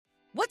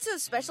What's so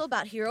special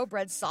about Hero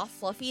Bread's soft,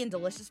 fluffy, and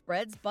delicious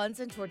breads, buns,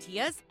 and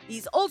tortillas?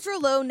 These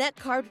ultra-low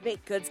net-carb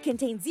baked goods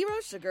contain zero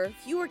sugar,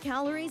 fewer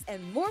calories,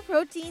 and more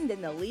protein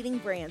than the leading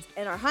brands,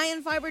 and are high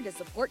in fiber to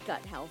support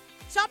gut health.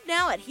 Shop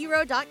now at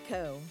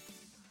hero.co.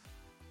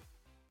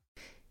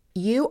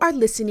 You are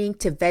listening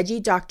to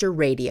Veggie Doctor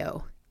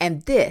Radio,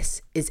 and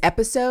this is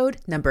episode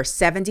number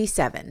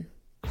 77.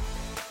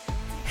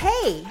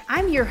 Hey,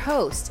 I'm your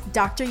host,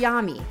 Dr.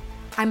 Yami.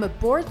 I'm a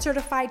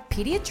board-certified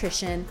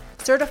pediatrician,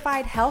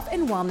 certified health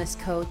and wellness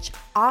coach,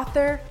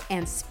 author,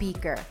 and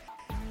speaker.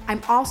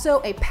 I'm also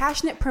a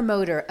passionate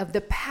promoter of the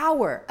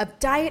power of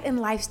diet and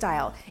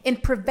lifestyle in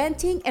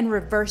preventing and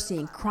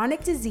reversing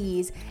chronic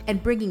disease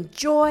and bringing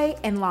joy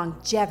and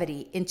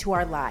longevity into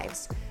our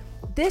lives.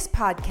 This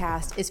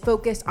podcast is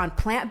focused on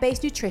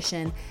plant-based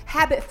nutrition,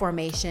 habit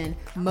formation,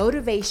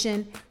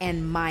 motivation,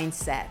 and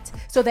mindset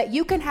so that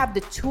you can have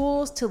the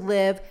tools to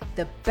live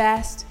the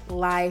best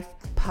life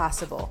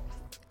possible.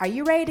 Are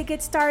you ready to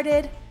get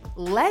started?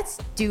 Let's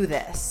do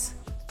this.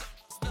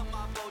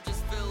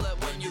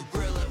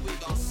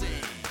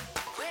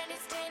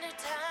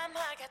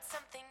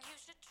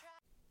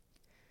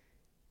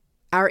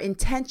 Our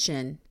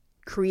intention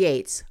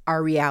creates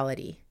our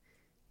reality.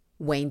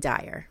 Wayne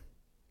Dyer.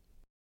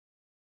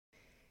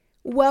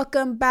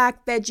 Welcome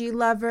back, veggie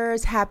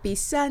lovers. Happy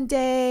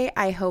Sunday.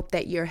 I hope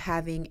that you're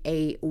having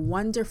a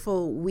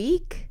wonderful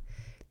week,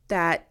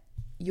 that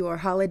your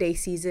holiday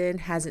season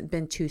hasn't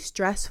been too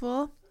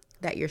stressful,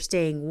 that you're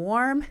staying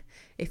warm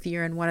if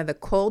you're in one of the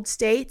cold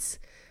states,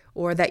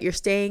 or that you're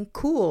staying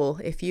cool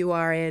if you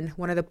are in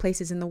one of the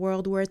places in the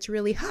world where it's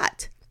really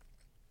hot.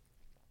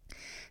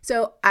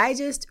 So I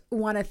just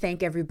want to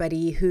thank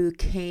everybody who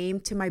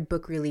came to my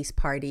book release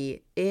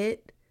party.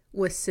 It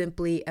was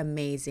simply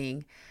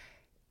amazing.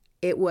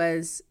 It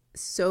was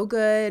so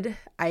good.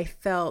 I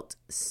felt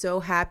so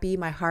happy.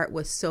 My heart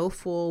was so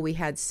full. We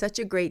had such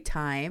a great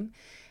time,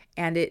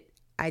 and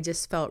I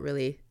just felt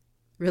really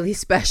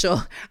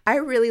special. I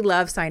really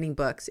love signing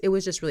books. It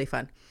was just really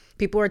fun.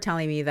 People were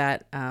telling me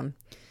that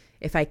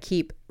if I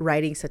keep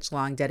writing such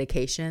long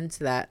dedications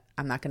that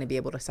I'm not going to be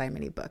able to sign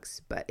many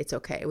books, but it's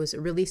okay. It was a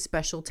really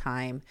special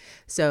time.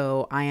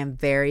 So I am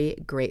very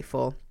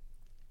grateful.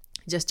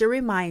 Just a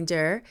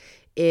reminder,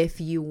 if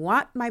you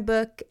want my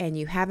book and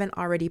you haven't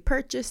already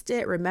purchased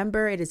it,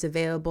 remember it is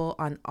available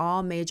on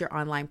all major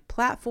online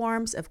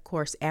platforms, of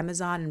course,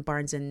 Amazon and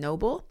Barnes &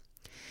 Noble.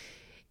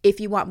 If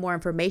you want more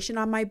information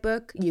on my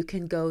book, you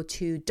can go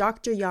to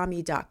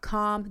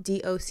dryami.com,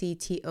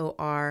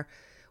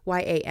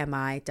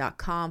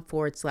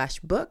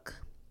 doctoryami.com/book.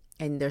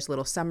 And there's a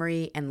little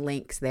summary and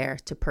links there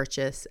to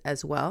purchase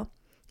as well.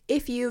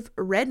 If you've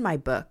read my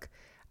book,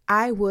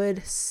 I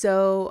would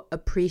so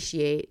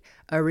appreciate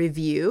a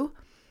review.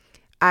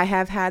 I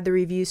have had the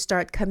reviews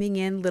start coming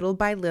in little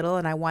by little,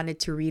 and I wanted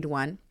to read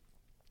one.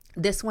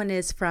 This one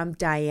is from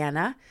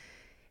Diana,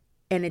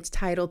 and it's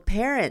titled,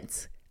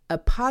 Parents, a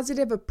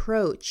Positive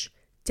Approach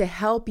to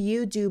Help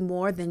You Do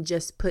More Than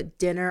Just Put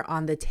Dinner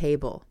on the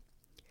Table.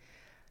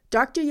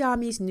 Dr.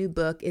 Yami's new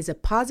book is a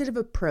positive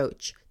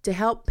approach to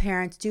help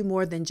parents do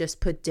more than just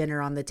put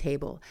dinner on the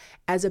table.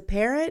 As a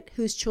parent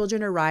whose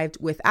children arrived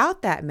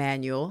without that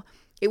manual,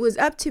 it was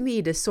up to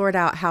me to sort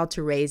out how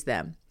to raise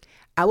them.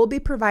 I will be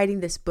providing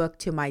this book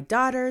to my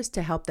daughters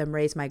to help them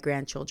raise my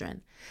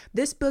grandchildren.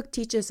 This book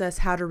teaches us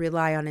how to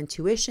rely on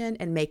intuition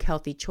and make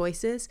healthy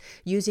choices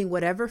using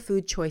whatever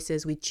food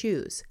choices we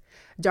choose.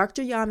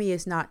 Dr. Yami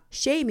is not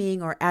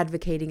shaming or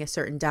advocating a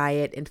certain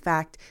diet. In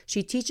fact,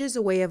 she teaches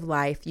a way of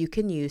life you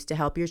can use to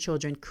help your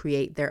children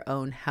create their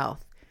own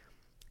health.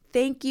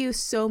 Thank you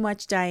so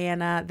much,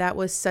 Diana. That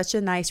was such a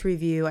nice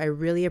review. I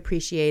really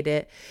appreciate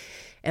it.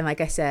 And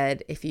like I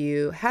said, if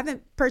you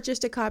haven't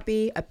purchased a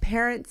copy, A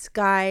Parent's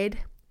Guide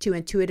to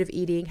Intuitive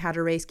Eating, How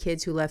to Raise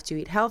Kids Who Love to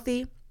Eat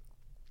Healthy,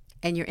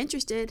 and you're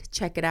interested,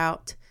 check it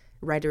out.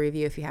 Write a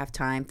review if you have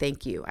time.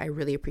 Thank you. I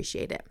really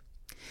appreciate it.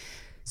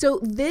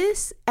 So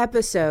this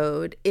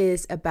episode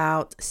is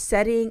about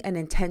setting an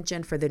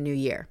intention for the new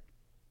year.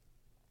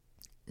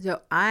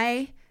 So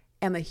I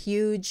am a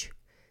huge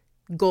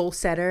goal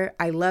setter.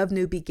 I love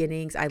new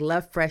beginnings. I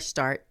love fresh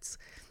starts.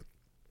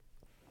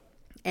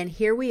 And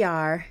here we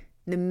are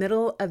in the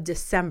middle of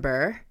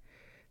December.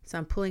 So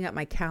I'm pulling up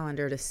my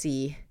calendar to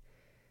see.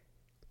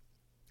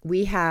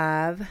 We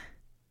have,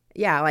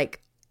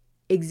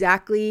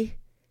 exactly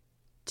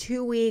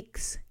 2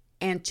 weeks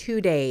and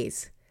 2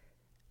 days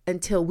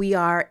until we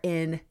are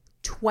in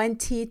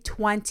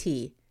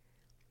 2020.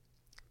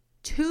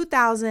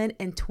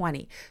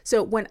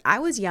 So when I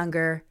was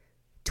younger,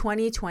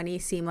 2020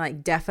 seemed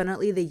like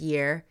definitely the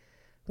year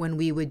when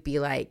we would be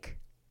like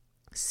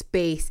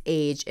space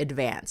age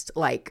advanced,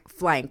 like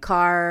flying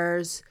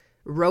cars,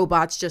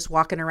 robots just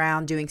walking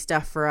around doing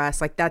stuff for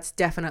us. Like that's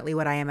definitely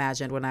what I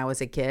imagined when I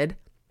was a kid.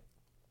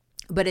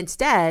 But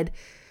instead,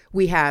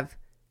 we have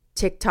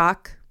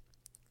TikTok,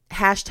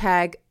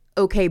 hashtag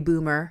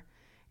 #OkBoomer,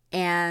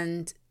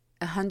 and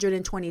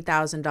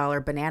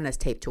 $120,000 bananas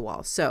taped to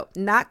walls. So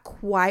not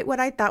quite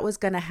what I thought was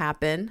going to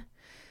happen,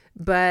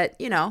 but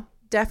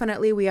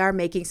definitely we are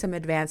making some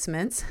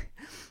advancements.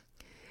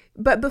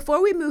 But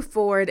before we move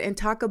forward and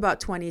talk about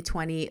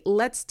 2020,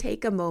 let's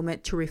take a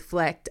moment to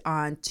reflect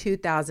on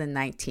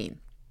 2019.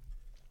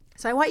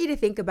 So I want you to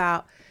think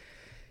about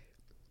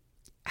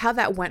how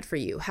that went for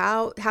you.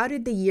 How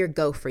did the year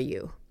go for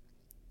you?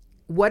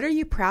 What are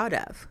you proud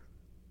of?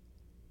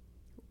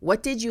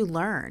 What did you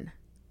learn?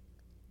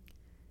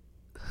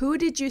 Who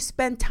did you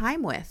spend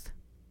time with?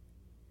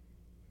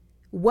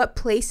 What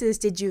places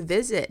did you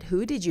visit?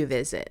 Who did you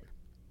visit?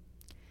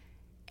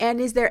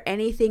 And is there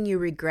anything you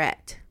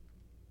regret?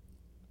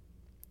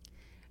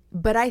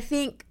 But I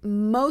think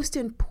most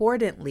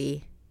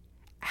importantly,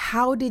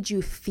 how did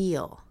you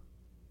feel?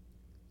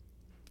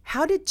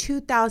 How did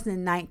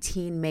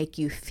 2019 make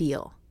you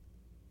feel?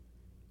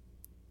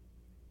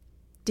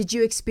 Did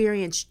you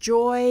experience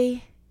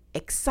joy,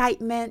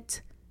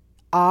 excitement,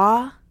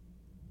 awe,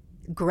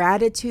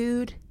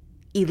 gratitude,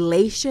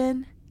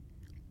 elation,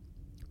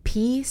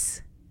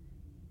 peace,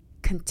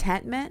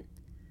 contentment?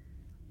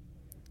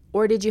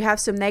 Or did you have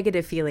some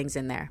negative feelings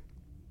in there?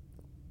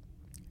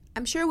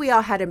 I'm sure we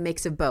all had a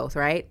mix of both,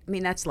 right? I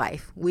mean, that's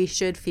life. We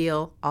should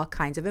feel all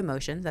kinds of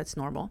emotions. That's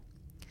normal.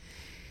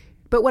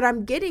 But what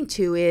I'm getting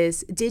to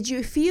is, did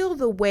you feel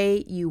the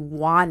way you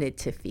wanted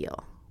to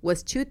feel?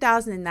 Was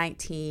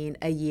 2019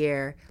 a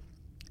year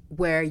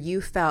where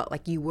you felt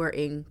like you were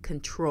in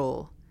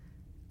control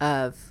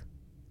of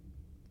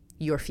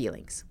your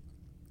feelings?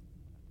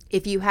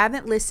 If you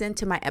haven't listened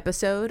to my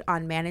episode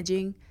on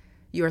managing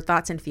your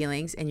thoughts and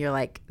feelings, and you're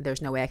like,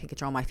 there's no way I can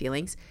control my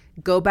feelings,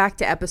 go back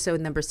to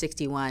episode number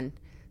 61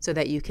 so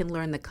that you can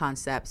learn the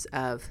concepts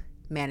of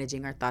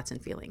managing our thoughts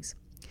and feelings.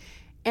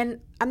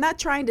 And I'm not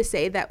trying to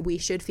say that we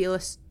should feel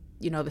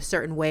the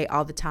certain way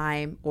all the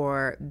time,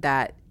 or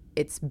that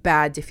it's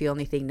bad to feel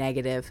anything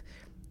negative.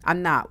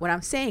 I'm not. What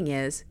I'm saying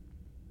is,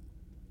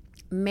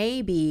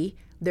 maybe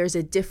there's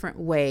a different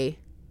way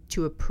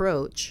to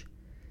approach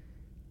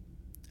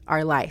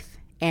our life,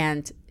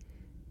 and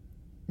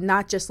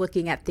not just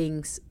looking at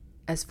things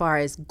as far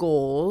as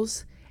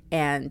goals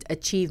and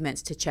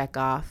achievements to check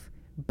off,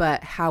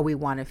 but how we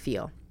want to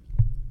feel.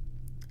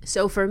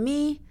 So for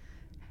me,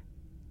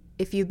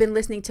 if you've been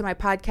listening to my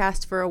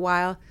podcast for a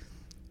while,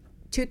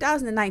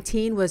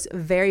 2019 was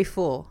very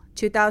full.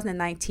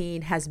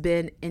 2019 has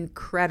been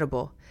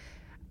incredible.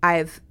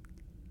 I've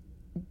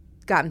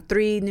gotten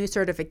 3 new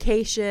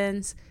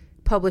certifications,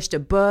 published a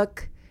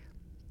book,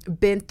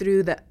 been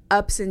through the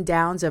ups and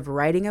downs of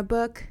writing a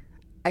book.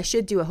 I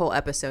should do a whole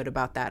episode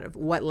about that, of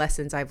what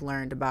lessons I've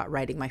learned about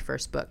writing my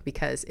first book,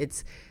 because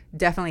it's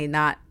definitely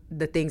not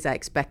the things I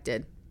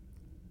expected.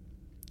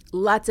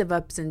 Lots of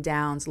ups and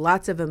downs,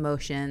 lots of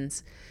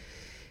emotions.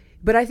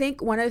 But I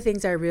think one of the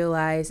things I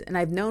realized, and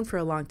I've known for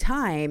a long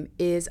time,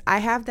 is I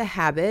have the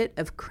habit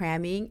of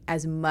cramming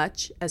as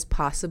much as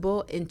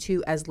possible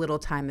into as little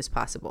time as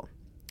possible,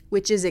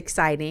 which is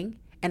exciting,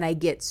 and I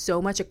get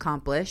so much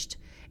accomplished.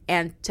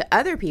 And to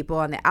other people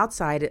on the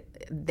outside,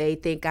 they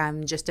think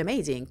I'm just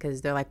amazing,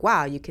 because they're like,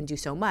 wow, you can do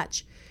so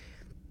much.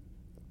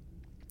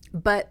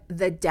 But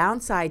the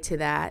downside to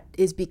that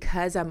is,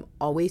 because I'm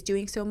always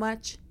doing so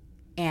much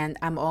and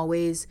I'm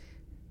always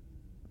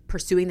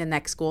pursuing the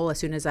next goal as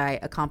soon as I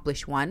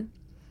accomplish one,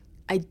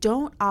 I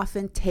don't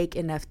often take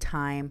enough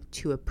time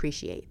to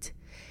appreciate.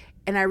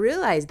 And I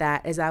realized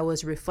that as I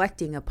was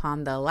reflecting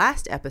upon the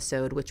last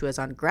episode, which was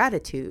on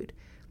gratitude,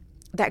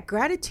 that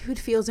gratitude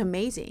feels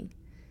amazing.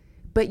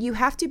 But you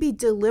have to be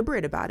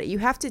deliberate about it. You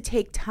have to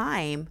take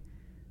time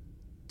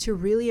to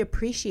really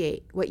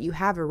appreciate what you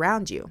have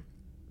around you.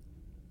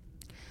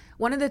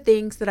 One of the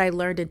things that I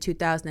learned in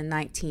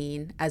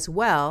 2019 as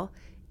well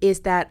is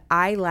that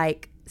I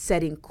like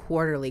setting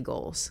quarterly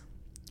goals.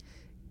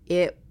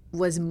 It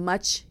was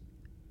much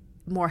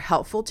more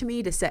helpful to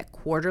me to set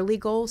quarterly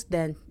goals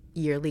than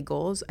yearly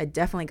goals. I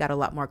definitely got a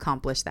lot more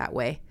accomplished that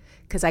way,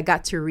 because I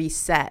got to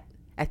reset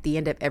at the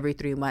end of every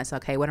 3 months.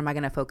 Okay, what am I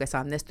going to focus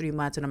on this 3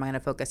 months? What am I going to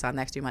focus on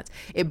next 3 months?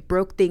 It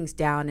broke things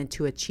down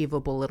into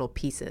achievable little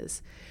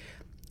pieces.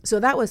 So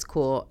that was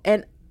cool.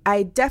 And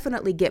I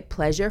definitely get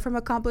pleasure from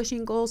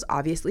accomplishing goals,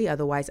 obviously,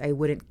 otherwise I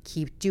wouldn't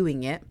keep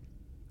doing it.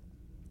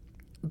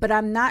 But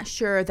I'm not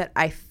sure that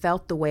I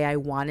felt the way I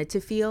wanted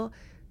to feel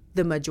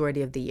the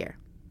majority of the year.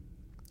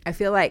 I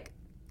feel like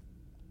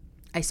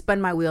I spun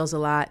my wheels a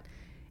lot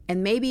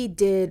and maybe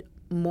did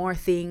more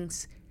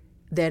things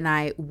than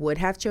I would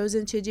have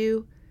chosen to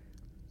do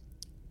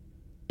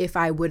if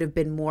I would have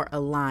been more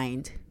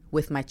aligned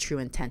with my true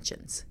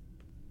intentions.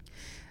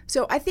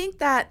 So I think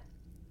that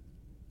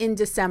in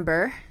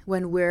December,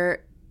 when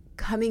we're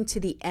coming to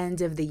the end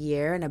of the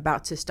year and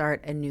about to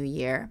start a new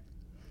year,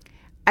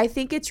 I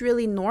think it's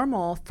really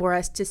normal for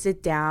us to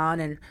sit down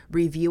and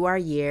review our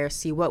year,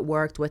 see what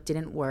worked, what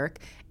didn't work,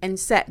 and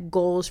set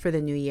goals for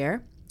the new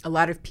year. A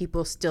lot of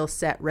people still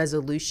set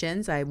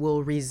resolutions. I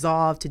will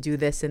resolve to do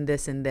this and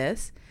this and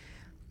this.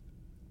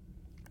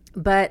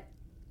 But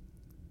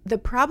the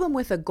problem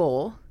with a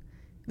goal,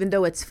 even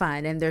though it's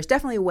fun, and there's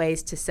definitely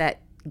ways to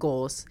set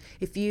goals.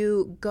 If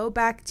you go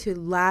back to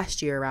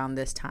last year around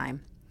this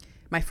time,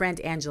 my friend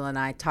Angela and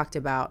I talked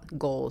about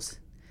goals.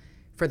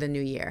 for the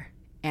new year.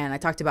 And I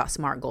talked about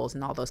SMART goals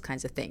and all those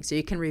kinds of things. So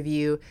you can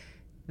review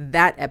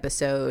that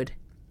episode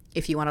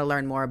if you want to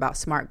learn more about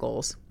SMART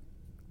goals.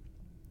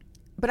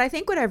 But I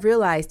think what I've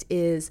realized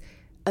is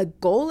a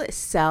goal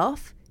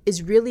itself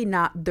is really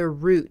not the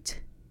root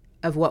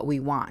of what we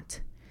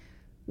want.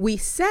 We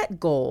set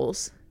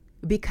goals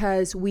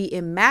because we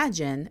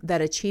imagine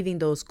that achieving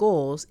those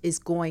goals is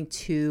going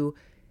to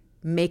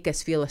make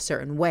us feel a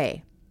certain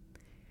way.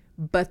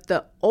 But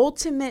the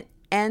ultimate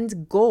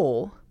end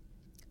goal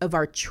of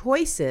our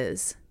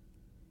choices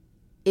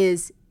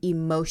is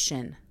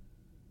emotion.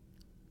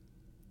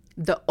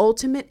 The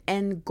ultimate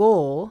end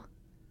goal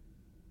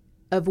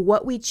of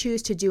what we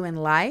choose to do in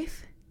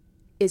life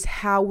is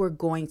how we're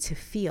going to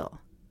feel.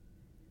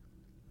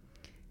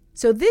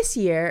 So this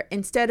year,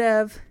 instead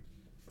of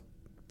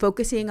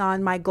focusing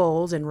on my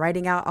goals and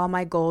writing out all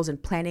my goals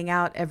and planning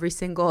out every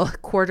single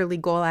quarterly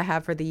goal I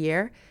have for the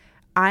year,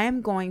 I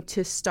am going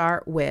to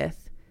start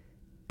with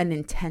an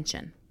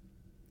intention.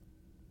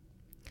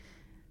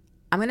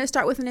 I'm going to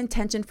start with an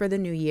intention for the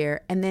new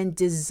year and then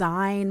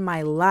design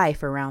my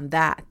life around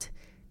that.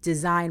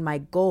 Design my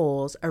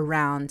goals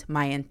around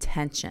my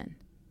intention.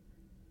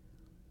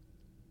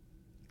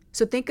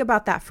 So think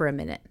about that for a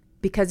minute,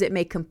 because it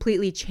may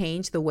completely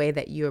change the way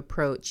that you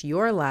approach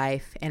your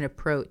life and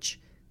approach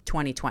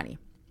 2020.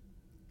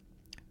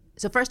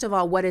 So first of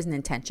all, what is an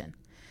intention?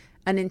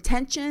 An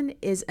intention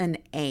is an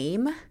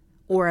aim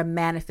or a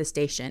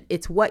manifestation.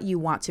 It's what you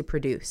want to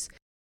produce.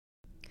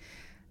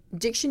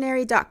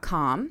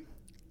 Dictionary.com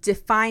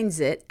defines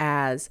it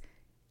as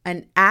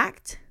an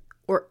act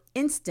or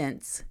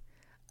instance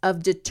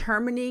of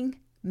determining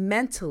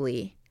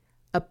mentally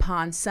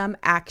upon some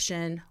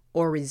action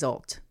or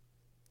result.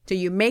 So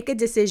you make a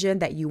decision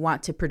that you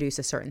want to produce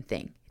a certain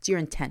thing. It's your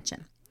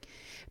intention.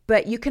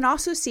 But you can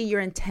also see your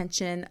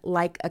intention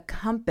like a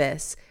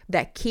compass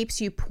that keeps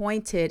you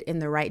pointed in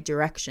the right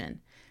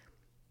direction,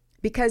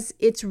 because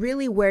it's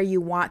really where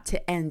you want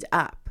to end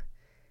up.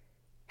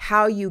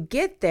 How you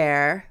get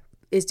there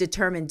is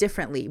determined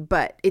differently,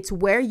 but it's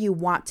where you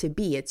want to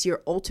be. It's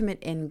your ultimate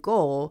end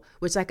goal,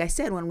 which, like I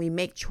said, when we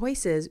make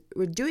choices,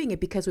 we're doing it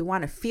because we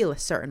want to feel a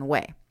certain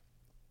way.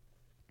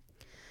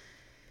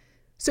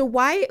 So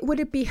why would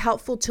it be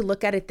helpful to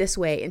look at it this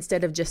way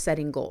instead of just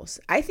setting goals?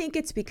 I think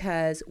it's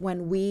because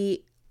when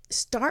we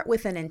start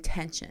with an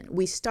intention,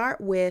 we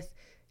start with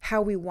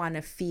how we want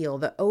to feel,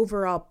 the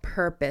overall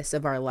purpose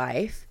of our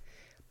life,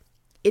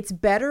 it's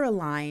better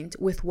aligned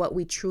with what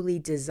we truly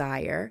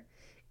desire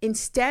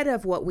instead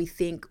of what we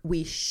think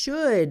we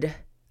should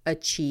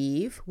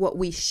achieve, what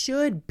we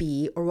should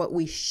be, or what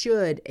we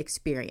should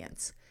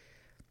experience.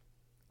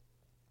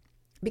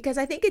 Because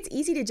I think it's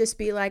easy to just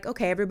be like,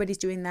 okay, everybody's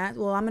doing that.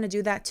 Well, I'm going to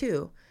do that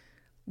too.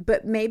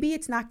 But maybe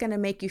it's not going to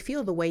make you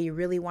feel the way you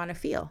really want to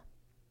feel.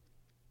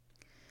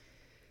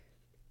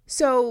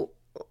 So,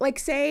 like,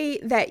 say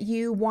that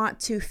you want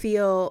to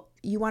feel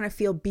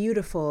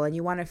beautiful and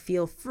you want to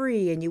feel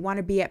free and you want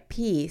to be at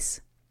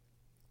peace.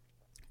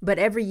 But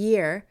every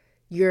year,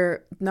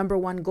 your number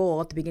one goal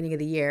at the beginning of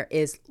the year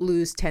is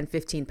lose 10,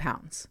 15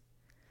 pounds.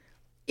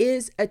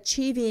 Is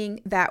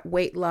achieving that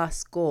weight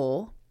loss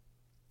goal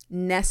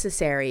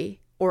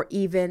necessary or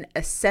even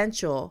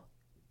essential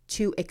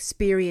to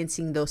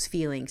experiencing those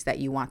feelings that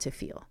you want to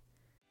feel?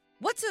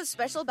 What's so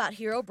special about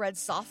Hero Bread's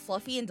soft,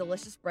 fluffy, and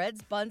delicious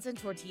breads, buns, and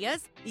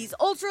tortillas? These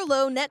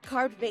ultra-low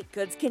net-carb baked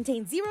goods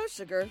contain zero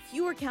sugar,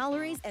 fewer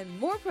calories, and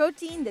more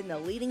protein than the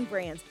leading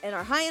brands, and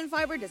are high in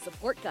fiber to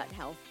support gut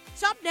health.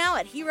 Shop now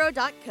at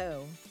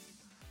hero.co.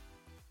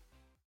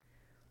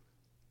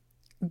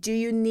 Do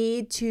you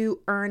need to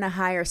earn a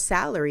higher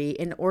salary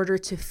in order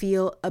to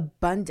feel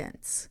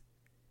abundance?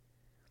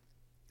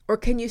 Or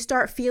can you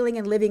start feeling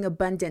and living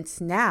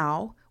abundance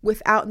now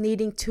without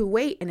needing to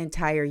wait an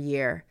entire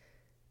year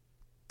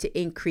to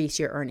increase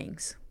your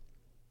earnings?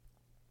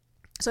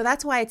 So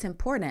that's why it's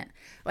important.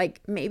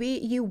 Like, maybe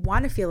you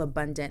want to feel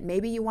abundant.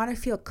 Maybe you want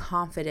to feel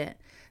confident.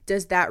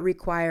 Does that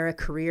require a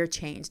career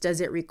change?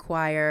 Does it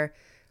require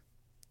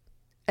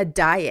a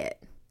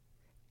diet?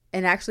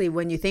 And actually,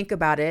 when you think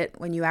about it,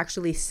 when you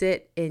actually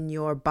sit in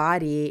your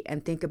body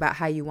and think about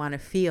how you want to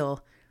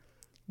feel,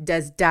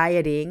 does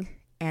dieting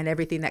and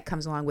everything that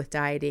comes along with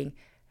dieting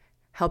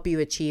help you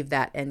achieve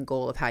that end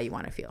goal of how you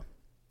want to feel?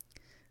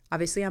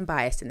 Obviously, I'm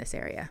biased in this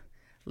area.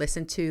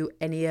 Listen to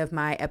any of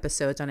my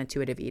episodes on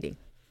intuitive eating.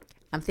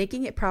 I'm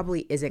thinking it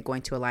probably isn't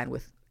going to align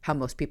with how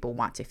most people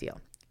want to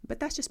feel, but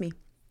that's just me.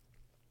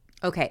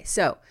 Okay,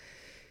 so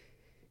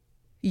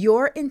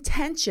your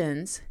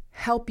intentions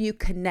help you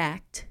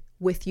connect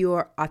with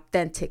your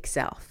authentic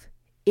self.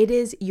 It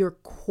is your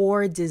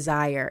core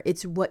desire.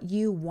 It's what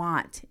you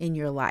want in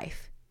your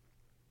life.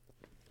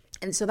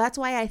 And so that's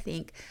why I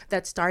think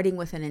that starting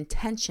with an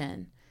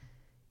intention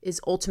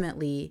is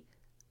ultimately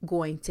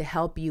going to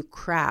help you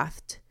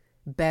craft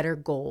better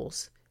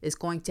goals, is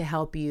going to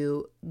help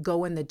you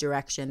go in the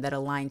direction that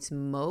aligns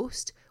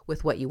most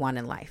with what you want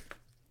in life.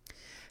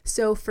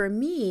 So for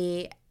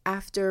me,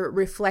 after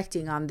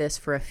reflecting on this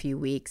for a few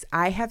weeks,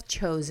 I have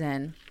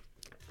chosen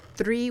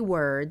 3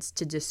 words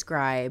to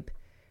describe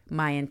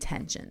my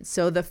intentions.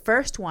 So the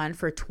first one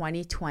for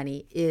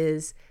 2020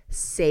 is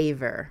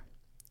savor.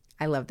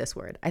 I love this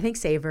word. I think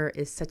savor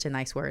is such a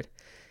nice word.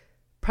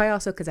 Probably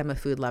also because I'm a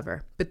food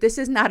lover. But this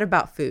is not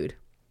about food.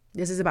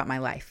 This is about my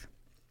life.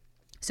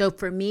 So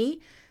for me,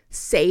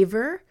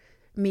 savor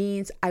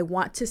means I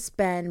want to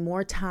spend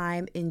more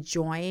time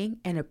enjoying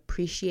and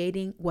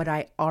appreciating what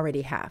I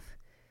already have.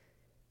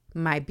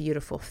 My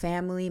beautiful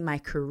family, my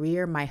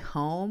career, my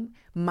home,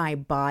 my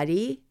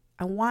body.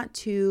 I want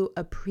to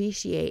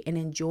appreciate and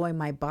enjoy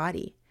my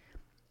body.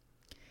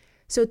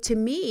 So to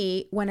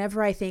me,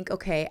 whenever I think,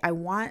 okay, I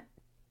want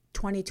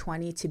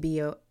 2020 to be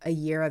a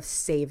year of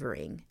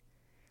savoring,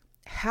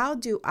 how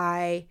do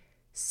I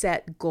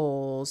set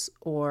goals,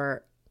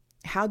 or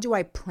how do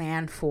I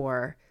plan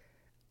for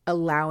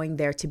allowing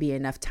there to be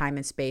enough time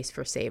and space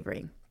for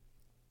savoring?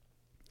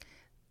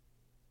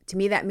 To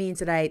me, that means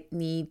that I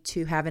need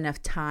to have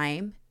enough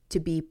time to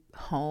be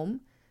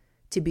home,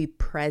 to be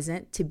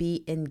present, to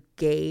be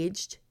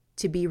engaged,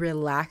 to be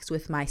relaxed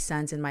with my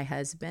sons and my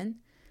husband,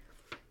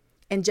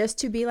 and just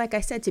to be, like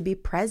I said, to be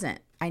present.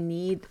 I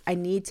need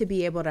to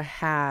be able to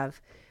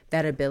have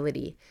that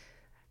ability.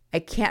 I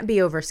can't be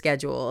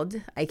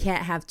overscheduled. I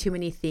can't have too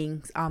many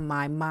things on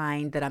my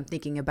mind that I'm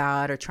thinking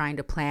about or trying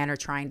to plan or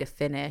trying to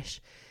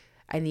finish.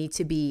 I need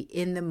to be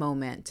in the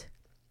moment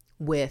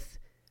with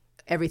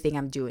everything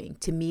I'm doing.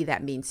 To me,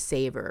 that means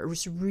savor.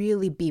 Just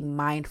really be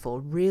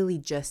mindful, really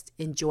just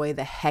enjoy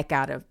the heck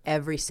out of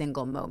every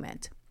single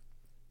moment.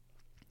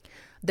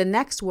 The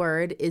next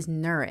word is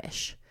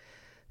nourish.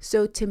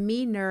 So to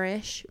me,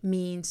 nourish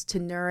means to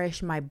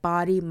nourish my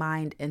body,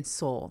 mind, and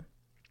soul.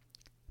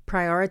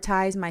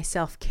 Prioritize my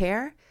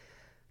self-care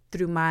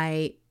through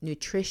my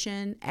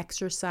nutrition,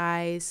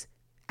 exercise,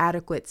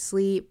 adequate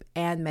sleep,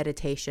 and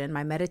meditation.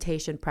 My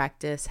meditation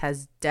practice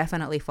has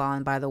definitely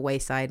fallen by the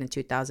wayside in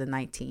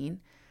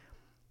 2019.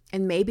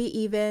 And maybe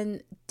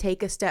even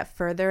take a step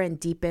further and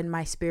deepen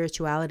my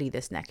spirituality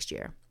this next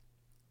year.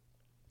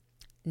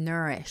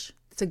 Nourish.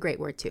 It's a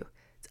great word too.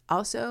 It's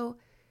also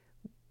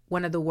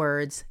one of the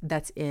words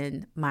that's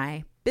in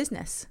my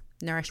business,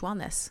 Nourish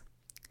Wellness,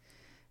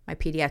 my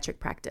pediatric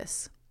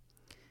practice.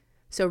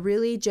 So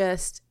really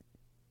just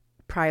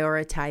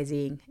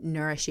prioritizing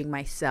nourishing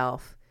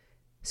myself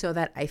so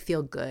that I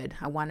feel good.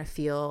 I want to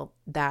feel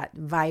that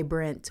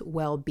vibrant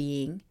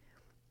well-being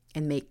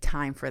and make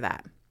time for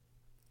that.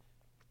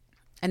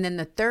 And then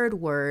the third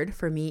word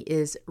for me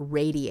is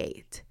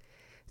radiate.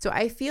 So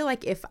I feel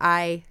like if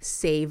I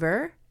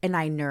savor and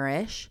I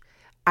nourish,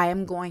 I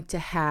am going to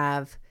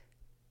have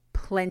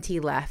plenty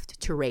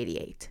left to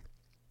radiate.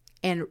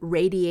 And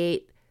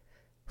radiate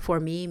for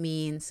me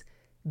means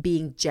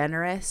being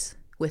generous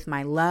with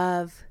my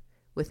love,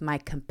 with my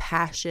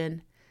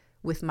compassion,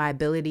 with my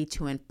ability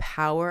to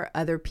empower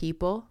other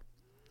people,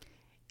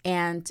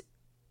 and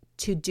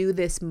to do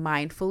this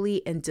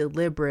mindfully and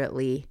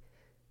deliberately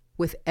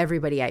with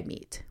everybody I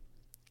meet.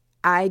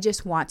 I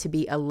just want to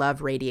be a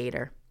love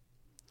radiator.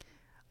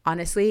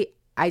 Honestly,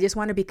 I just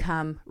want to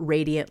become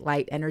radiant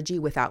light energy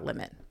without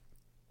limit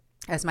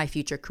as my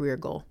future career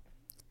goal.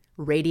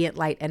 Radiant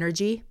light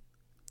energy,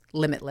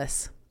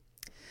 limitless.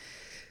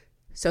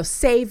 So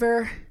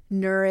savor,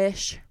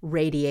 nourish,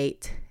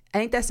 radiate. I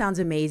think that sounds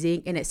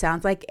amazing, and it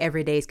sounds like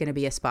every day is going to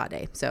be a spa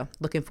day. So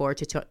looking forward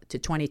to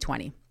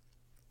 2020.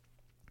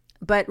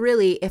 But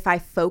really, if I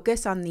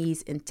focus on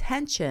these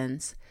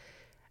intentions,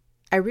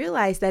 I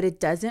realize that it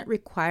doesn't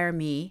require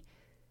me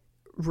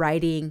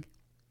writing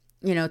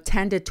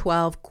 10 to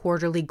 12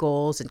 quarterly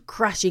goals and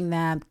crushing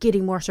them,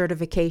 getting more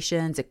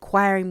certifications,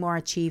 acquiring more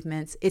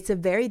achievements. It's a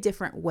very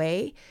different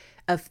way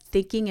of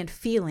thinking and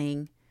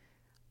feeling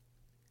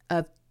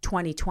of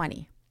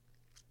 2020.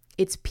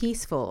 It's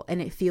peaceful,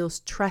 and it feels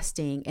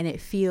trusting, and it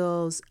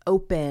feels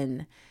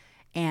open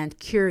and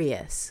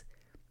curious.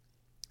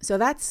 So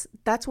that's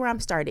where I'm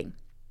starting.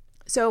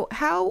 So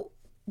how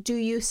do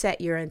you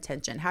set your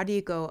intention? How do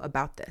you go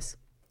about this?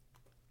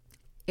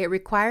 It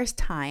requires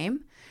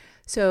time.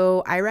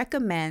 So I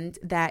recommend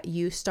that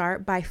you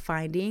start by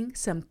finding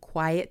some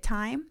quiet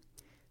time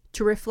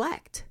to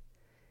reflect.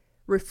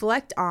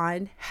 Reflect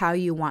on how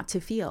you want to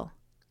feel.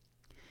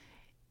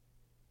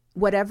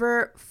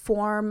 Whatever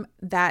form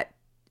that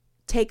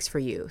takes for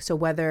you. So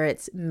whether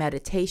it's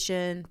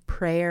meditation,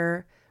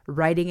 prayer,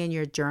 writing in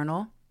your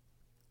journal,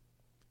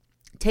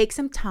 take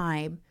some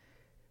time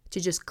to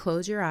just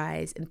close your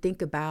eyes and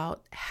think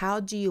about, how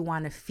do you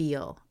want to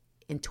feel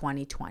in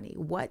 2020?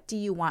 What do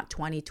you want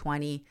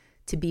 2020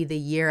 to be the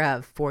year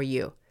of for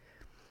you?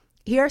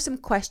 Here are some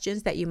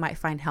questions that you might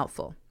find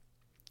helpful.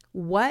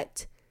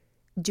 What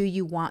do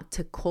you want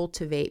to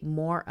cultivate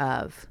more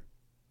of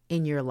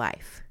in your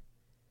life?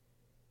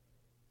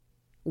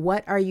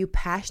 What are you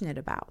passionate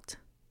about?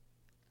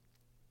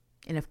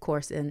 And of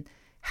course, and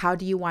how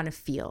do you want to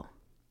feel?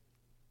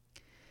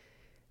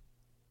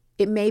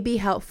 It may be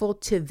helpful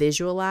to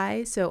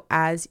visualize. So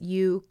as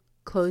you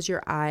close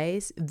your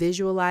eyes,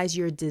 visualize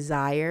your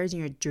desires and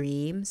your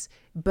dreams,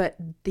 but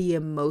the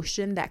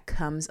emotion that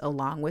comes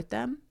along with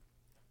them.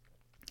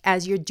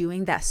 as you're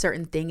doing that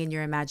certain thing in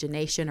your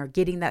imagination, or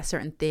getting that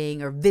certain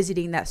thing, or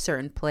visiting that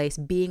certain place,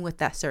 being with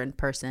that certain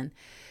person,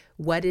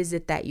 what is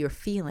it that you're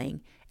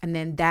feeling? And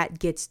then that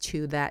gets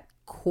to that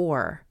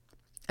core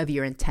of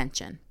your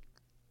intention.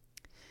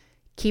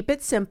 Keep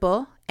it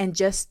simple and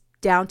just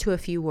down to a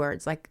few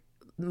words. Like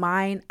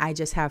mine, I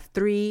just have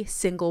 3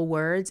 single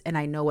words and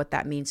I know what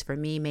that means for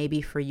me.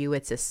 Maybe for you,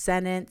 it's a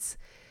sentence.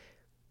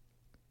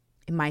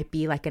 It might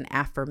be like an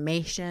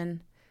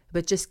affirmation,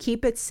 but just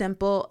keep it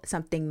simple,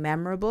 something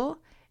memorable,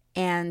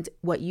 and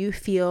what you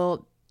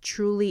feel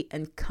truly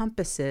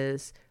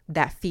encompasses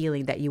that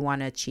feeling that you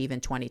want to achieve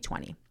in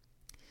 2020.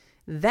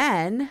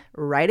 Then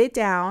write it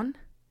down,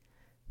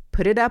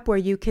 put it up where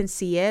you can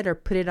see it, or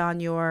put it on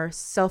your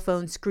cell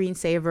phone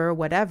screensaver or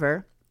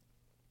whatever,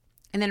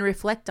 and then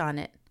reflect on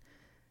it.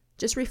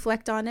 Just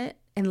reflect on it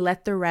and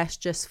let the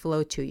rest just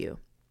flow to you.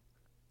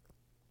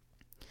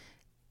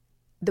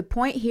 The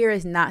point here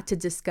is not to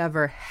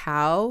discover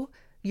how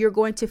you're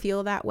going to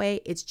feel that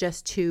way. It's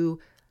just to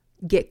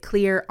get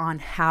clear on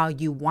how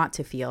you want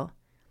to feel.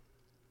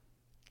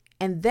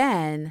 And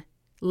then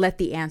let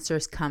the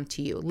answers come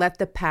to you. Let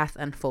the path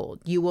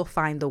unfold. You will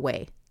find the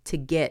way to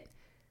get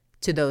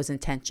to those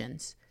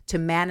intentions, to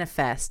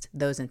manifest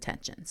those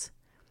intentions.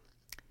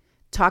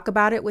 Talk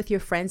about it with your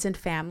friends and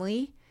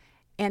family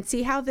and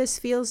see how this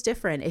feels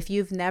different. If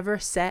you've never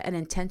set an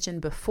intention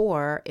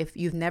before, if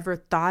you've never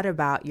thought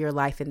about your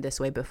life in this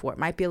way before, it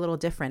might be a little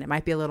different. It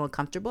might be a little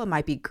uncomfortable. It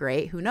might be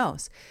great. Who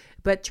knows?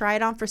 But try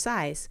it on for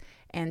size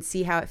and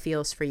see how it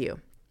feels for you.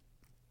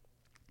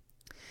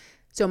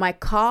 So my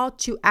call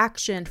to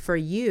action for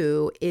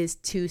you is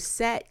to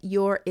set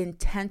your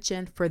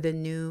intention for the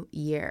new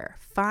year.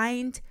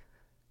 Find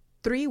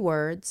 3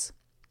 words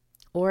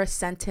or a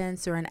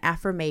sentence or an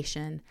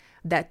affirmation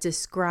that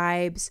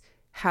describes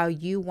how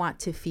you want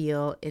to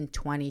feel in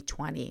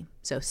 2020.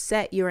 So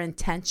set your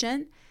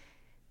intention.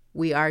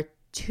 We are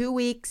 2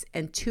 weeks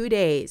and 2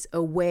 days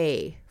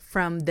away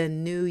from the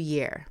new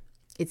year.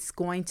 It's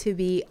going to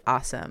be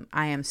awesome.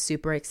 I am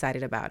super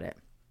excited about it.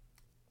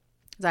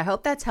 So I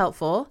hope that's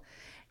helpful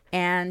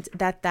and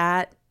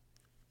that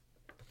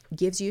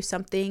gives you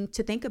something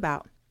to think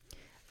about.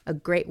 A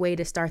great way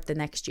to start the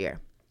next year.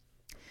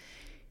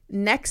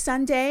 Next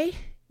Sunday,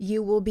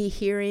 you will be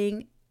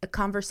hearing a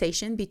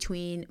conversation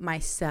between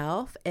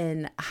myself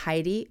and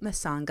Heidi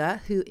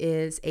Masanga, who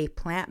is a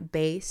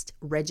plant-based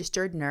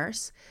registered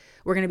nurse.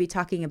 We're going to be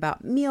talking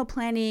about meal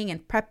planning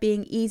and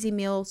prepping, easy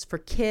meals for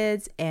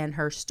kids, and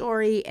her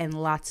story, and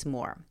lots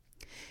more.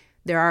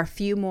 There are a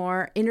few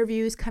more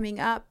interviews coming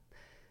up,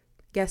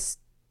 guess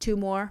 2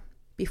 more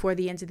before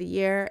the end of the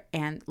year,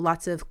 and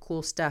lots of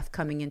cool stuff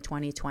coming in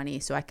 2020.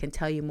 So I can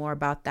tell you more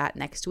about that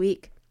next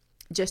week.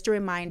 Just a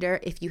reminder,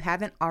 if you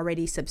haven't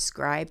already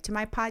subscribed to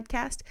my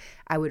podcast,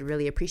 I would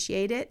really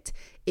appreciate it.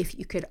 If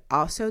you could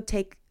also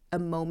take a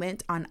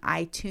moment on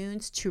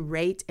iTunes to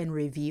rate and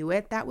review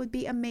it, that would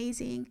be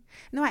amazing.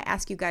 I know I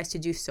ask you guys to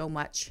do so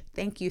much.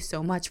 Thank you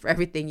so much for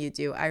everything you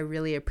do. I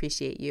really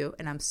appreciate you,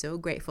 and I'm so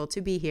grateful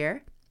to be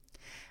here.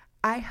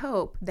 I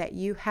hope that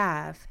you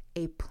have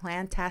a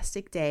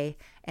plantastic day,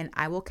 and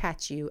I will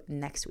catch you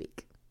next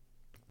week.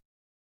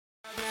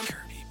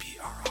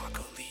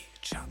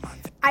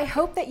 I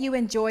hope that you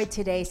enjoyed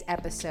today's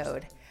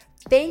episode.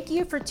 Thank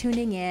you for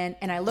tuning in,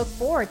 and I look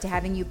forward to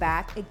having you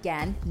back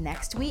again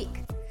next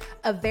week.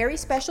 A very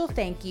special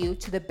thank you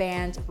to the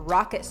band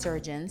Rocket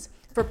Surgeons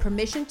for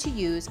permission to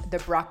use the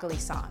Broccoli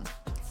song.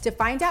 To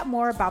find out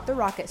more about the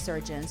Rocket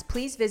Surgeons,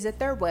 please visit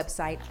their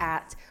website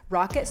at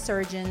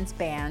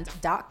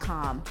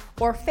rocketsurgeonsband.com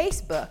or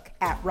Facebook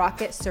at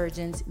Rocket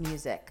Surgeons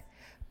Music.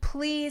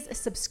 Please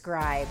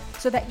subscribe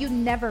so that you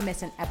never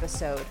miss an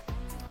episode.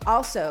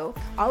 Also,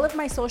 all of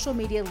my social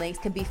media links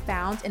can be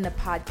found in the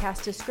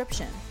podcast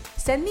description.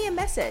 Send me a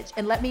message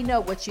and let me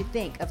know what you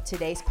think of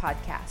today's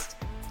podcast.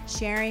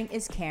 Sharing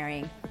is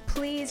caring.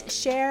 Please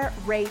share,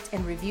 rate,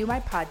 and review my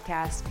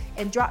podcast,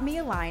 and drop me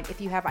a line if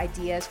you have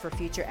ideas for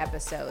future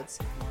episodes.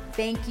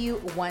 Thank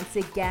you once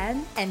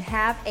again, and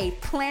have a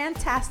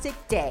plantastic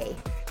day.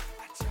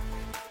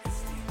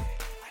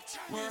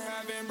 We're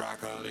having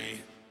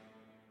broccoli.